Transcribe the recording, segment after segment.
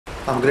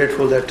I'm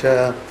grateful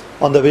that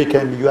on the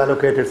weekend you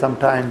allocated some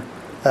time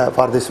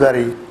for this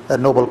very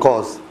noble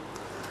cause.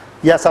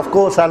 Yes, of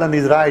course, Alan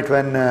is right.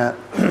 When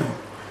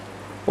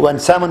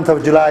 7th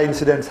of July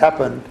incidents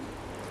happened,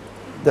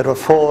 there were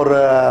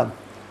 4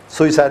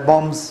 suicide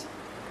bombs.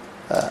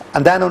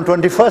 And then on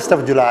 21st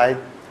of July,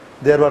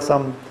 there were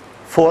some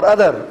 4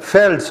 other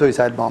failed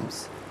suicide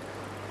bombs.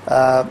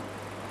 I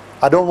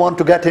don't want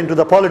to get into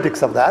the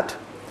politics of that.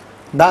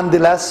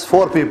 Nonetheless,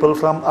 4 people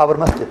from our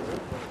masjid.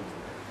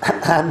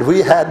 And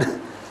we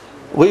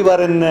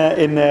were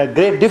in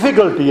great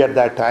difficulty at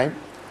that time,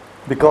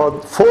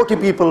 because 40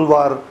 people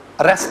were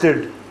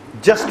arrested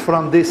just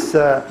from this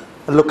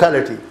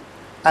locality.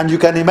 And you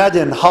can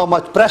imagine how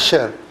much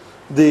pressure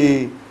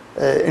the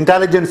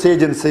intelligence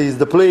agencies,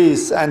 the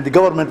police and the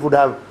government would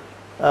have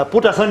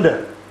put us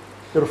under.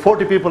 There were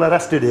 40 people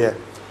arrested here,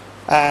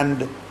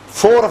 and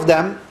 4 of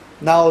them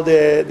now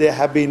they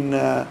have been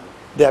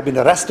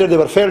arrested. They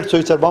were failed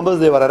suicide bombers.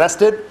 They were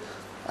arrested,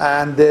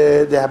 and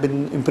they have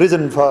been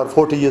imprisoned for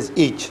 40 years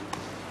each.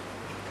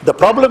 The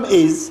problem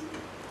is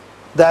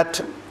that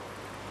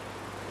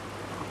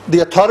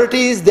the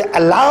authorities, they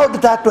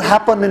allowed that to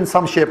happen in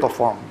some shape or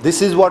form.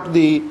 This is what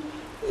the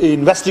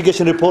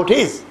investigation report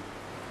is.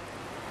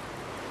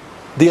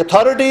 The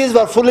authorities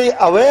were fully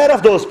aware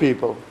of those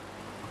people.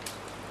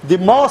 The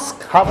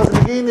mosque, Hafiz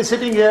Nagin is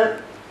sitting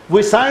here.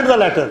 We signed the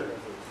letter.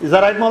 Is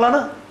that right,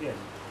 Maulana? Yes.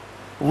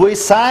 We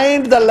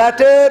signed the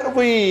letter.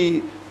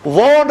 We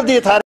warned the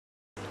authorities,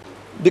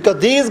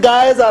 because these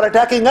guys are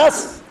attacking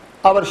us.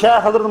 Our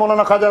Shaykh Hazrat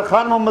Maulana Khaja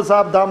Khan Muhammad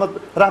Sahab Damat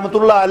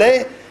Rahmatullah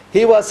Alayh,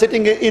 he was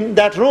sitting in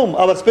that room,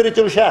 our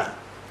spiritual Shaykh.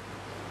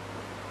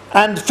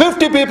 And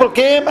 50 people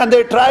came and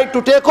they tried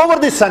to take over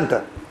this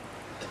center.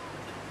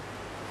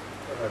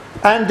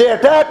 And they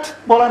attacked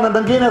Maulana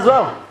Nagin as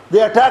well.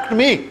 They attacked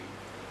me.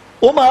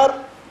 Umar,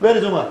 where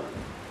is Umar?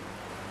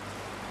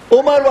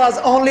 Umar was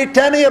only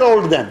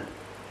 10-year-old then.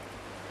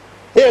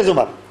 Here is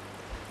Umar.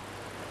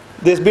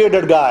 This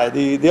bearded guy,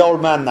 the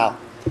old man now.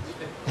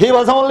 He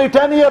was only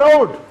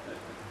 10-year-old.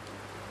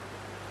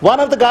 One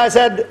of the guys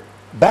said,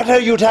 better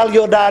you tell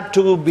your dad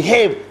to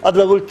behave,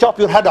 otherwise we'll chop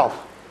your head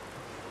off.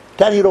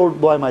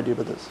 10-year-old boy, my dear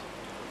brothers.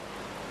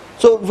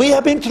 So we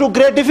have been through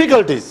great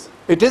difficulties.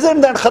 It isn't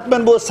that Khatm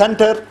and Boaz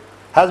Center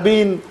has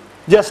been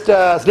just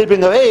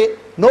slipping away.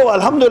 No,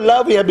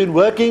 alhamdulillah, we have been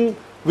working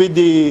with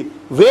the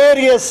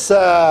various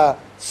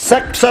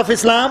sects of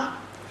Islam.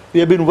 We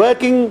have been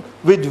working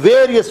with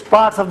various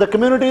parts of the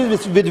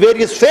communities, with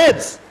various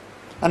faiths.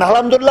 And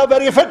alhamdulillah,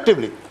 very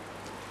effectively.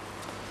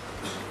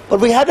 But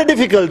we had a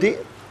difficulty.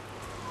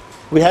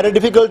 We had a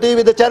difficulty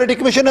with the Charity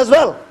Commission as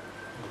well.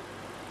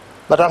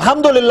 But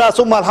alhamdulillah,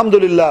 summa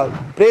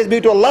alhamdulillah, praise be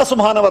to Allah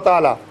subhanahu wa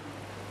ta'ala,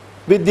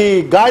 with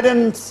the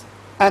guidance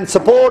and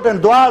support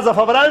and du'as of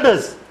our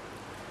elders,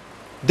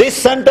 this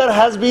center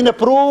has been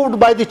approved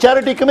by the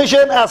Charity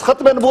Commission as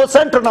Khatm and Boaz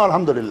Center now,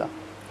 alhamdulillah.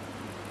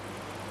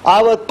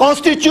 Our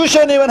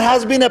constitution even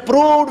has been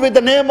approved with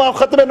the name of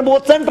Khatm and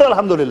Boaz Center,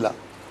 alhamdulillah.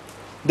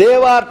 They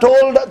were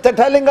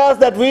telling us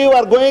that we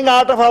were going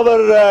out of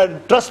our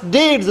trust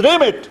deeds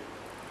remit.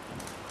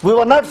 We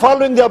were not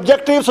following the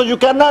objectives, so you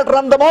cannot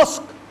run the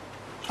mosque.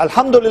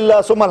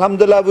 Alhamdulillah, summa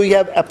alhamdulillah, we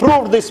have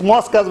approved this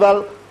mosque as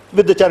well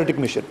with the Charity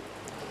Commission.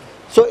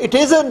 So it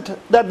isn't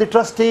that the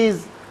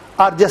trustees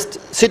are just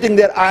sitting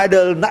there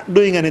idle, not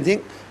doing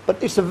anything,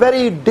 but it's a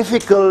very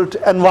difficult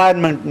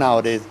environment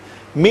nowadays.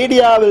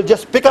 Media will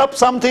just pick up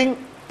something,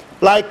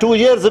 like 2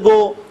 years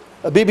ago,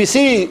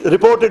 BBC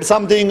reported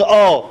something,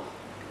 oh,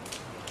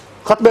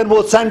 Khatm and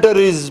Boaz Center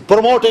is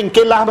promoting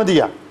Kill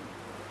Ahmadiyya.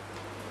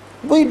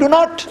 We do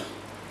not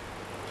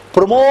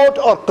promote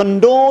or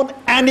condone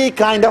any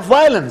kind of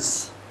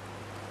violence.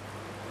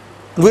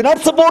 We do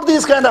not support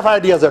these kind of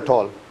ideas at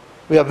all.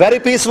 We are very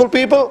peaceful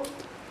people.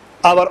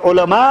 Our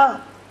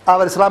ulama,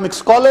 our Islamic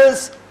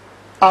scholars,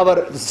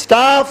 our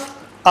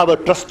staff, our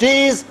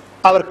trustees,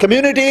 our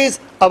communities,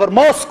 our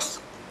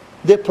mosques,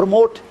 they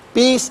promote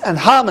peace and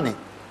harmony.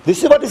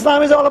 This is what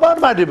Islam is all about,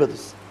 my dear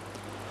brothers.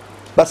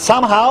 But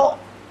somehow,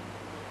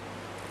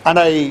 and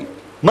I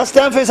must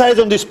emphasize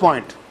on this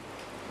point,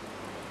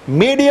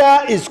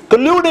 media is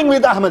colluding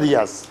with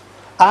Ahmadiyyas.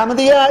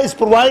 Ahmadiyya is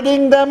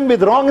providing them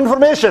with wrong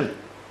information.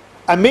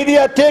 And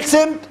media takes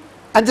it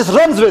and just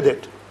runs with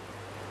it.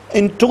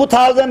 In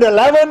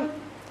 2011,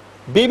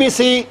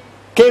 BBC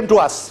came to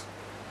us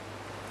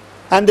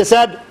and they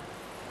said,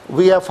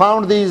 we have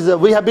found these,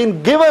 we have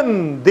been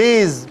given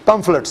these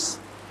pamphlets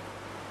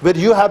where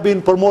you have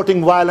been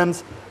promoting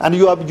violence and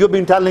you've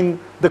been telling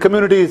the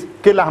communities,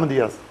 kill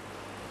Ahmadiyyas.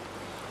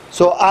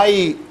 So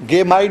I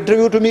gave my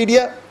interview to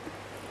media.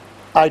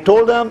 I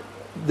told them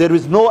there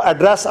is no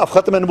address of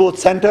Khatm and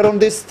Boaz Center on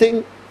this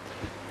thing.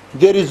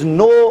 There is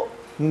no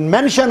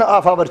mention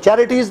of our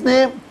charity's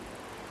name,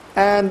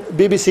 and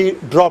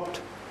BBC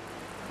dropped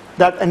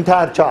that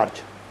entire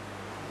charge.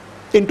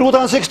 In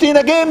 2016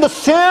 again the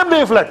same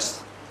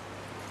leaflets.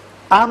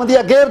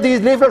 Ahmadiyya gave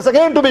these leaflets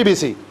again to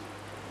BBC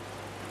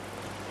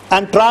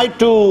and tried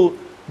to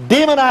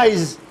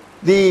demonize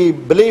the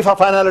belief of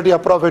finality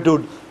of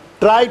prophethood,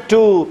 tried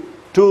to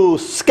to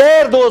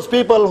scare those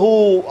people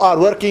who are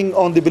working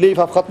on the belief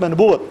of Khatm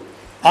an-Nubuwwat.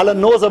 Alan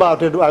knows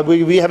about it.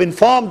 We have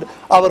informed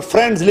our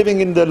friends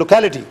living in the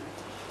locality.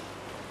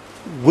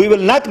 We will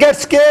not get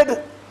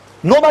scared,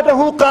 no matter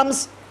who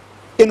comes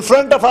in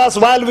front of us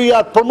while we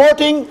are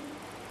promoting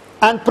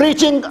and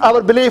preaching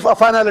our belief of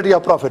finality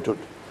of prophethood.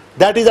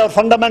 That is our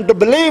fundamental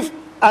belief,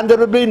 and there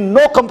will be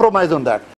no compromise on that.